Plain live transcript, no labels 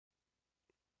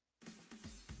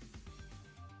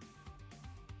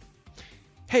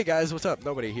Hey guys, what's up?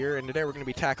 Nobody here, and today we're going to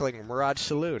be tackling Mirage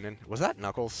Saloon. And was that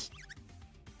Knuckles?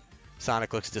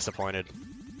 Sonic looks disappointed.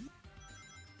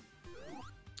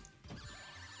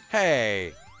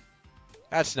 Hey,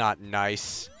 that's not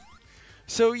nice.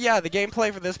 So yeah, the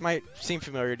gameplay for this might seem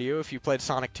familiar to you if you played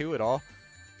Sonic 2 at all.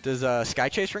 Does Sky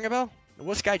Chase ring a bell? It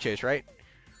was Sky Chase, right?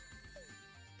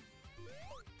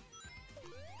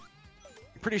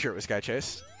 I'm pretty sure it was Sky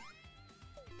Chase.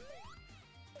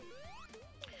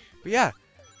 But yeah,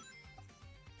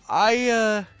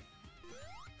 I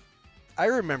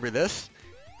remember this.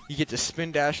 You get to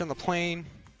spin dash on the plane,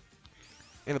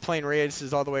 and the plane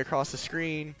races all the way across the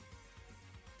screen.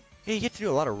 Yeah, you get to do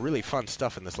a lot of really fun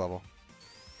stuff in this level.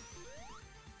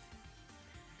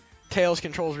 Tails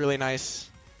control's really nice.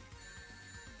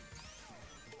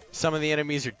 Some of the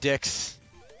enemies are dicks.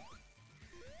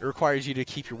 It requires you to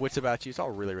keep your wits about you. It's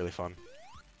all really, really fun.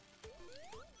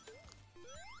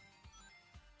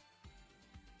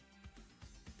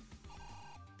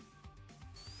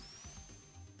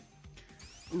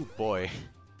 Ooh, boy.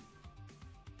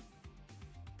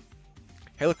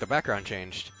 Hey, look, the background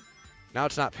changed. Now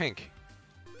it's not pink.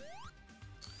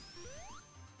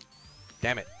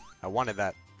 Damn it. I wanted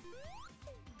that.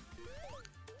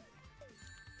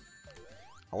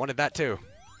 I wanted that too.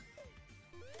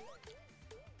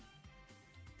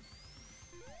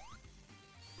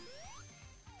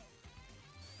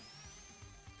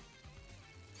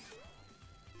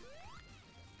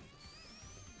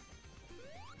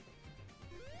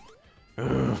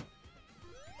 Ugh.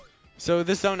 So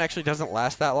this zone actually doesn't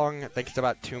last that long. I think it's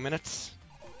about 2 minutes.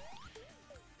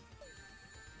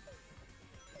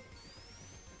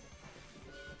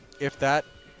 If that.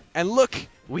 And look!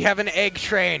 We have an egg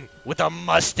train with a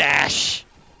mustache!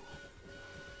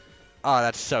 Oh,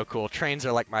 that's so cool. Trains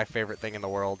are like my favorite thing in the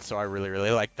world, so I really,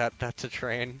 really like that. That's a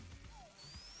train.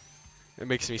 It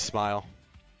makes me smile.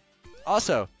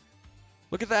 Also,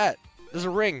 look at that! There's a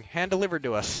ring, hand-delivered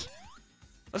to us.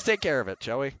 Let's take care of it,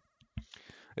 shall we?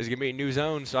 There's gonna be a new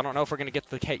zone, so I don't know if we're gonna get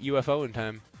the UFO in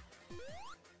time.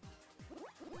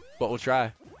 But we'll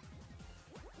try.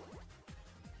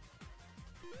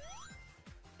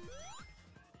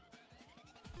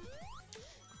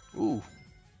 Ooh.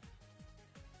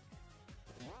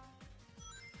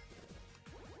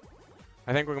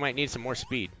 I think we might need some more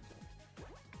speed.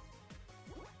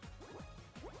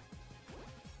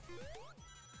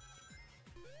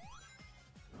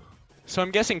 So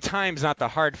I'm guessing time's not the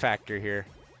hard factor here.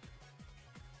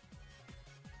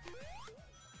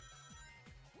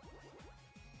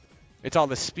 It's all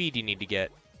the speed you need to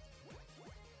get.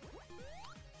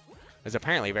 It's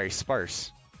apparently very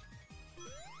sparse.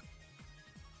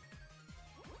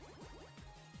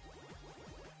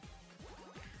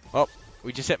 Well,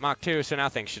 we just hit Mach 2, so now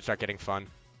things should start getting fun.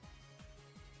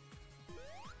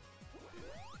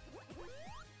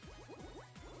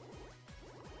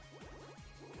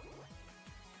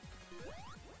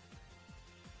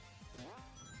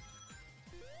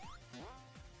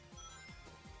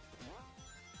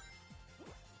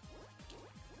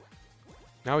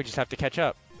 Now we just have to catch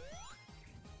up.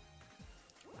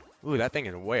 Ooh, that thing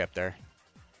is way up there.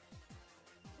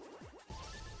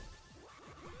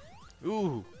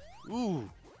 Ooh. Ooh.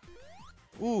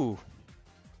 Ooh.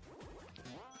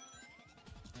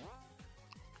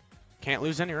 Can't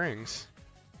lose any rings.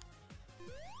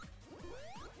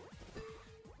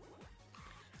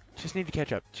 Just need to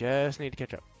catch up. Just need to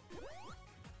catch up.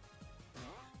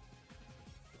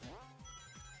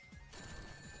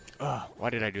 Ugh, why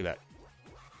did I do that?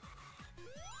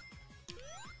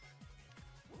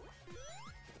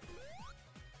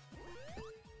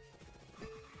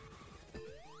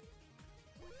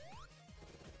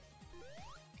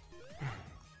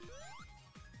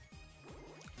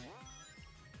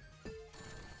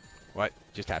 What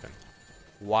just happened?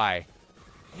 Why?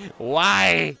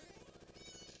 Why?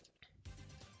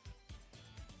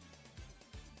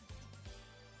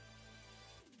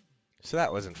 So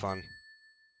that wasn't fun.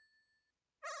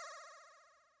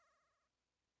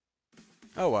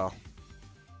 Oh well.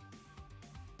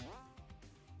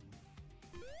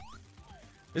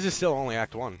 This is still only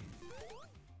Act 1.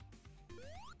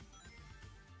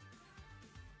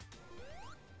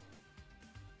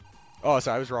 Oh,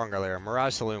 so I was wrong earlier.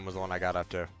 Mirage Saloon was the one I got up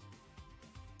to.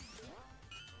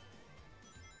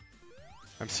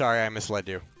 I'm sorry I misled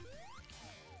you.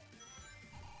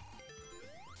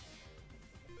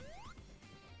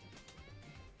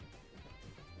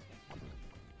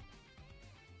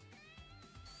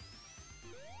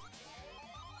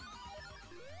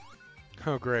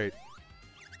 Oh, great.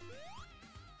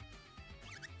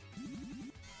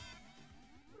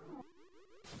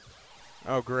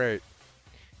 Oh, great.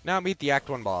 Now meet the Act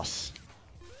 1 boss.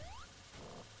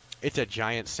 It's a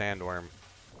giant sandworm.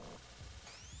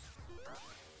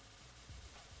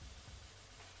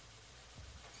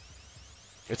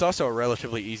 It's also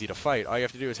relatively easy to fight. All you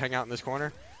have to do is hang out in this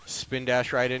corner, spin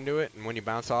dash right into it, and when you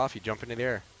bounce off, you jump into the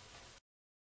air.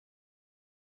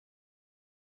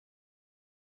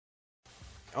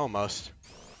 Almost.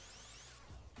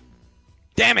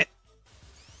 Damn it!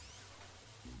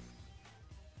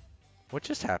 What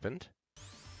just happened?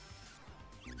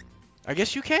 I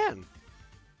guess you can.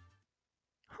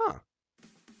 Huh.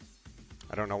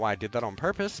 I don't know why I did that on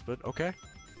purpose, but okay.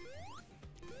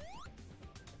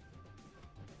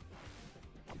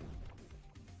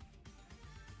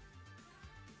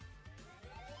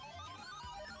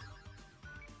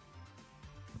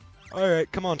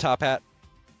 Alright, come on, Top Hat.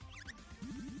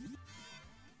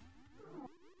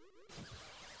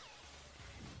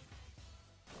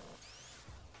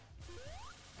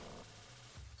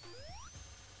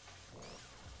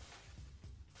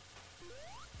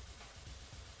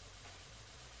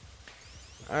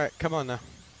 Alright, come on now.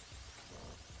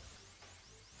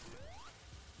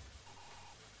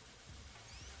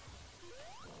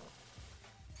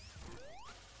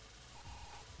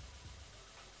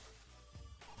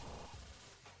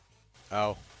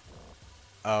 Oh.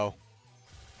 Oh.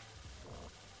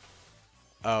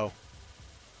 Oh.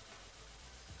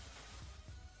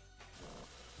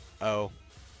 Oh.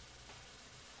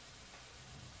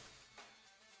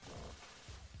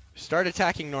 Start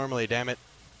attacking normally, damn it.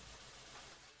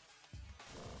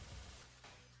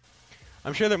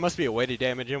 I'm sure there must be a way to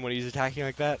damage him when he's attacking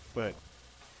like that, but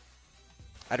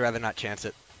I'd rather not chance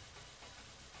it.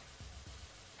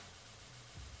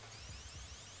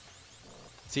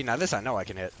 See, now this I know I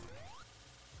can hit.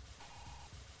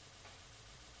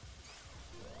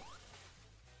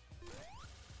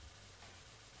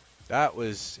 That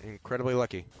was incredibly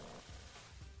lucky.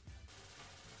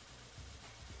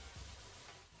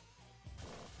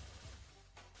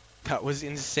 That was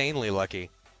insanely lucky.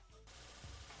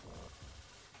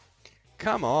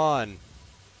 Come on.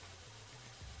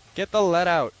 Get the lead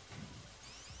out.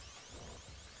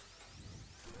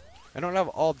 I don't have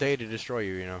all day to destroy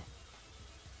you, you know.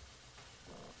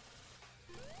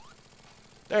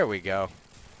 There we go.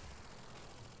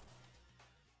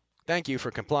 Thank you for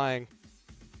complying.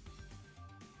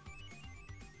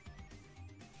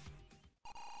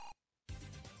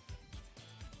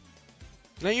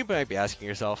 Now you might be asking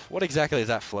yourself, what exactly is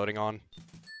that floating on?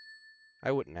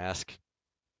 I wouldn't ask.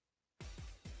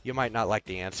 You might not like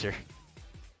the answer.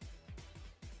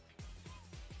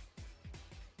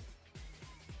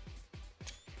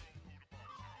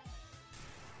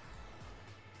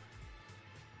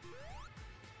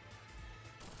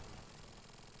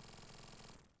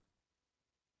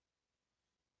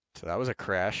 So that was a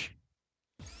crash.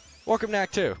 Welcome to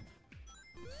Act 2.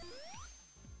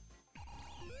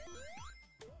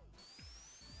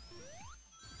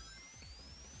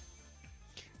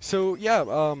 So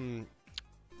yeah,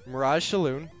 Mirage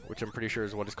Saloon, which I'm pretty sure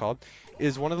is what it's called,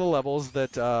 is one of the levels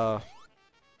that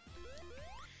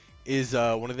is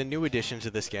one of the new additions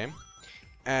to this game.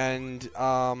 And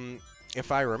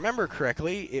if I remember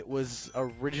correctly, it was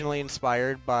originally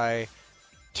inspired by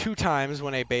 2 times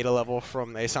when a beta level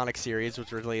from a Sonic series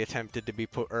was originally attempted to be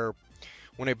put, or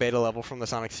when a beta level from the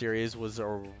Sonic series was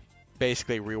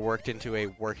basically reworked into a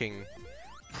working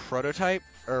prototype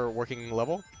or working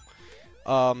level.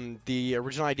 The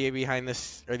original idea behind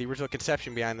this, or the original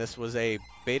conception behind this, was a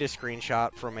beta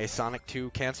screenshot from a Sonic 2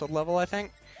 canceled level, I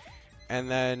think. And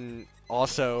then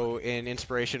also in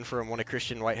inspiration from one of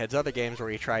Christian Whitehead's other games where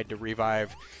he tried to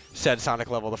revive said Sonic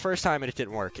level the first time and it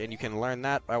didn't work. And you can learn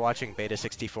that by watching Beta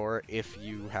 64 if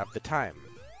you have the time.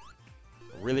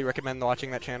 Really recommend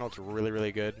watching that channel. It's really,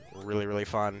 really good, really, really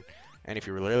fun. And if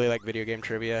you really like video game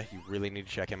trivia, you really need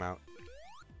to check him out.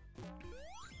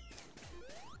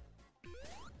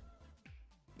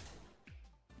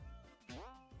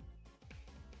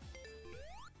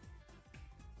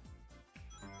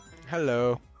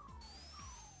 Hello.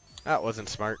 That wasn't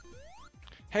smart.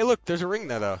 Hey, look, there's a ring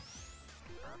there, though.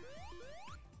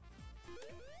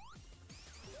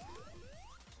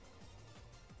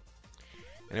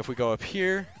 And if we go up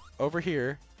here, over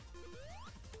here,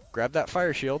 grab that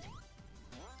fire shield.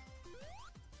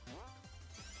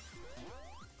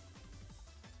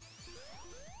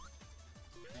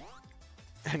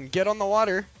 And get on the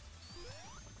water,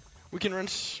 we can run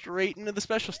straight into the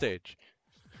special stage.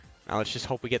 Now let's just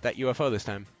hope we get that UFO this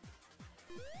time.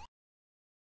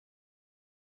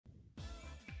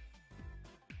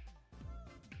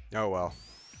 Oh well.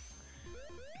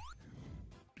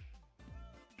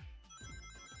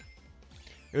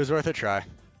 It was worth a try.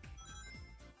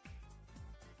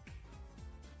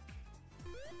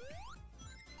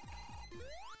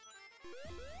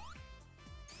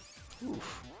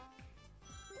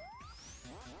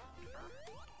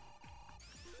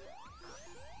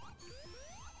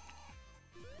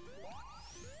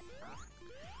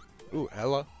 Ooh,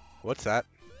 hello. What's that?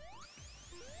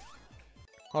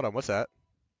 Hold on, what's that?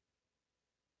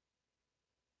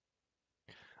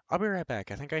 I'll be right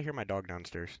back. I think I hear my dog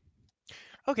downstairs.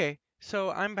 Okay, so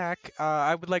I'm back.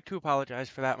 I would like to apologize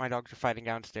for that. My dogs are fighting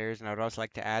downstairs, and I would also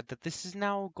like to add that this is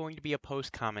now going to be a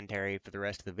post-commentary for the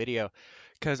rest of the video,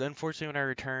 because unfortunately when I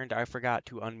returned, I forgot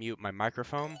to unmute my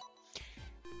microphone,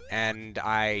 and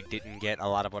I didn't get a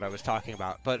lot of what I was talking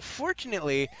about. But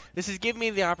fortunately, this has given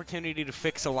me the opportunity to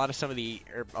fix a lot of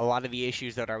the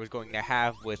issues that I was going to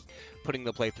have with putting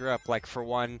the playthrough up. Like, for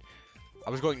one, I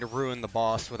was going to ruin the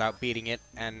boss without beating it,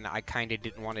 and I kind of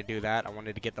didn't want to do that. I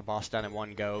wanted to get the boss done in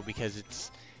one go because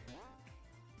it's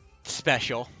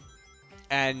special.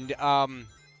 And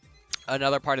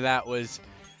another part of that was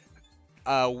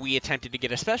we attempted to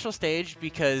get a special stage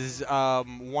because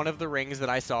one of the rings that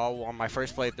I saw on my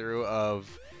first playthrough of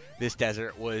this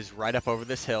desert was right up over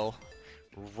this hill,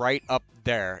 right up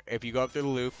there. If you go up through the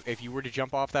loop, if you were to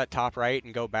jump off that top right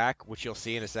and go back, which you'll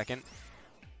see in a second,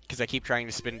 because I keep trying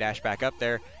to spin dash back up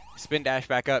there. Spin dash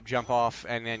back up, jump off,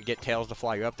 and then get Tails to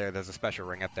fly you up there. There's a special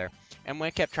ring up there. And I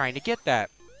kept trying to get that.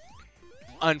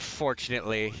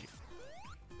 Unfortunately,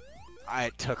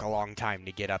 it took a long time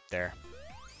to get up there.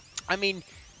 I mean,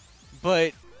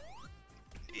 but,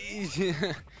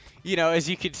 you know, as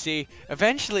you can see,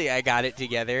 eventually I got it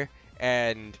together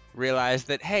and realized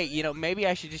that, hey, you know, maybe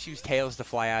I should just use Tails to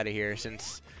fly out of here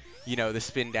since, you know, the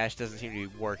spin dash doesn't seem to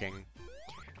be working.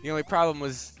 The only problem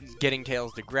was getting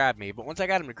Tails to grab me, but once I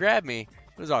got him to grab me,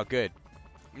 it was all good.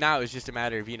 Now it was just a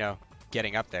matter of, you know,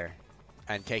 getting up there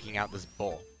and taking out this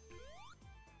bull.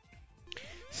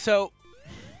 So,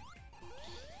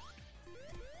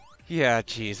 yeah,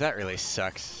 geez, that really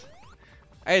sucks.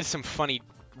 I had some funny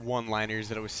one-liners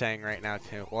that I was saying right now,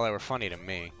 too. Well, they were funny to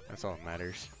me. That's all that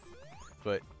matters.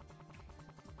 But,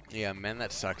 yeah, man,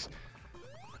 that sucks.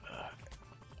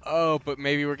 Oh, but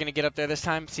maybe we're going to get up there this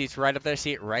time. See, it's right up there.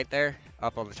 See it right there?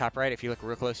 Up on the top right. If you look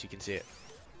real close, you can see it.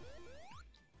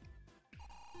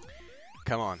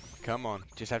 Come on. Come on.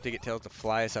 Just have to get Tails to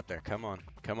fly us up there. Come on.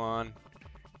 Come on.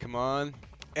 Come on.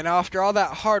 And after all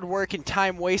that hard work and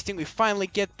time wasting, we finally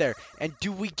get there. And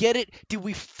do we get it? Do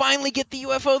we finally get the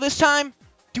UFO this time?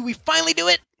 Do we finally do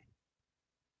it?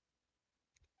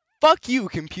 Fuck you,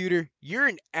 computer. You're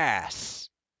an ass.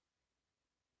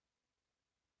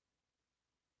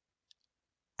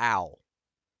 Ow.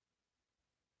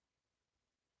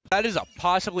 That is a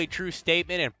possibly true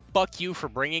statement, and fuck you for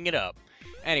bringing it up.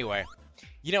 Anyway,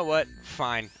 you know what?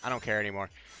 Fine. I don't care anymore.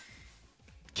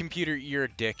 Computer, you're a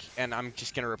dick, and I'm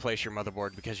just gonna replace your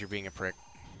motherboard because you're being a prick.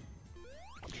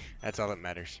 That's all that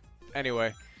matters.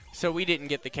 Anyway, so we didn't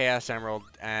get the Chaos Emerald,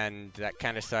 and that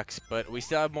kind of sucks, but we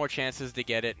still have more chances to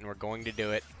get it, and we're going to do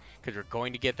it, because we're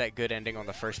going to get that good ending on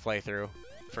the first playthrough,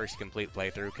 first complete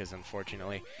playthrough, because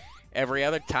unfortunately, every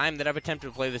other time that I've attempted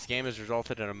to play this game has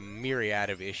resulted in a myriad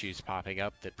of issues popping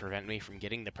up that prevent me from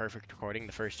getting the perfect recording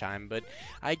the first time, but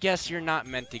I guess you're not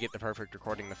meant to get the perfect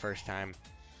recording the first time.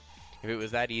 If it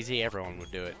was that easy, everyone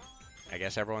would do it. I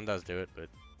guess everyone does do it, but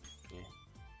yeah.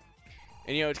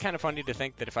 And you know, it's kind of funny to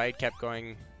think that if I had kept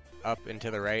going up and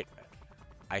to the right,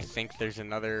 I think there's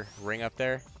another ring up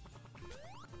there.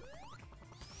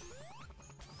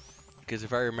 Because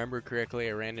if I remember correctly,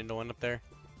 I ran into one up there.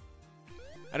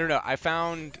 I don't know. I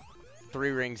found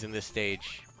 3 rings in this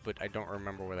stage, but I don't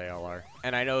remember where they all are.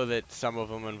 And I know that some of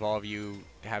them involve you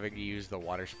having to use the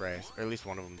water sprays, or at least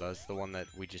one of them does, the one that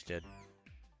we just did.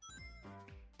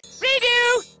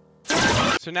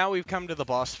 Redo! So now we've come to the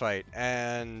boss fight,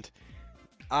 and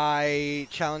I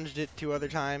challenged it 2 other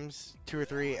times, 2 or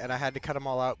 3, and I had to cut them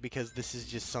all out because this is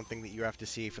just something that you have to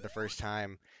see for the first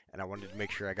time, and I wanted to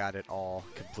make sure I got it all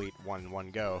complete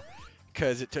one go.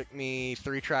 Because it took me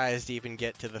 3 tries to even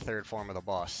get to the 3rd form of the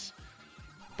boss.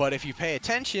 But if you pay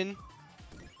attention,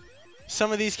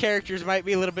 some of these characters might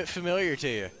be a little bit familiar to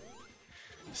you.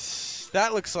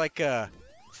 That looks like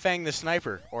Fang the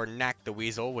Sniper, or Knack the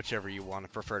Weasel, whichever you want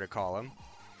to prefer to call him.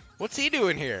 What's he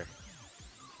doing here?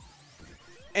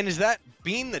 And is that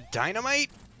Bean the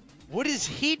Dynamite? What is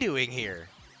he doing here?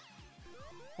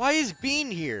 Why is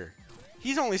Bean here?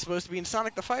 He's only supposed to be in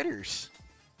Sonic the Fighters.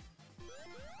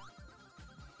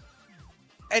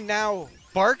 And now,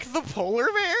 Bark the Polar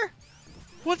Bear?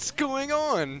 What's going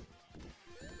on?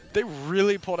 They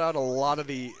really pulled out a lot of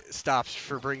the stops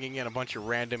for bringing in a bunch of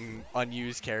random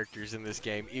unused characters in this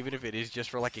game, even if it is just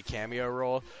for like a cameo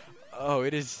role. Oh,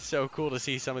 it is so cool to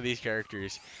see some of these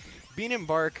characters. Bean and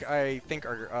Bark, I think,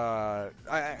 are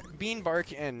Bean,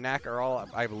 Bark, and Knack are all,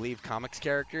 I believe, comics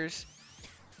characters.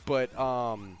 But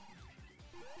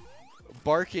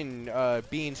Bark and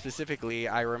Bean specifically,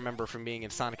 I remember from being in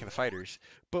Sonic and the Fighters.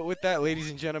 But with that, ladies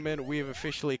and gentlemen, we have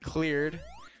officially cleared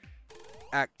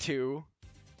Act 2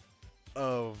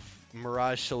 of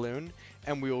Mirage Saloon,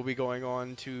 and we will be going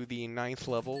on to the 9th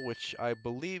level, which I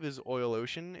believe is Oil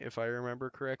Ocean, if I remember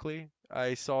correctly.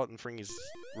 I saw it in Fringy's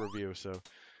review, so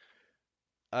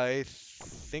I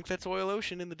think that's Oil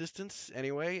Ocean in the distance.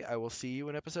 Anyway, I will see you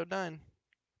in episode 9.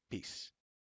 Peace.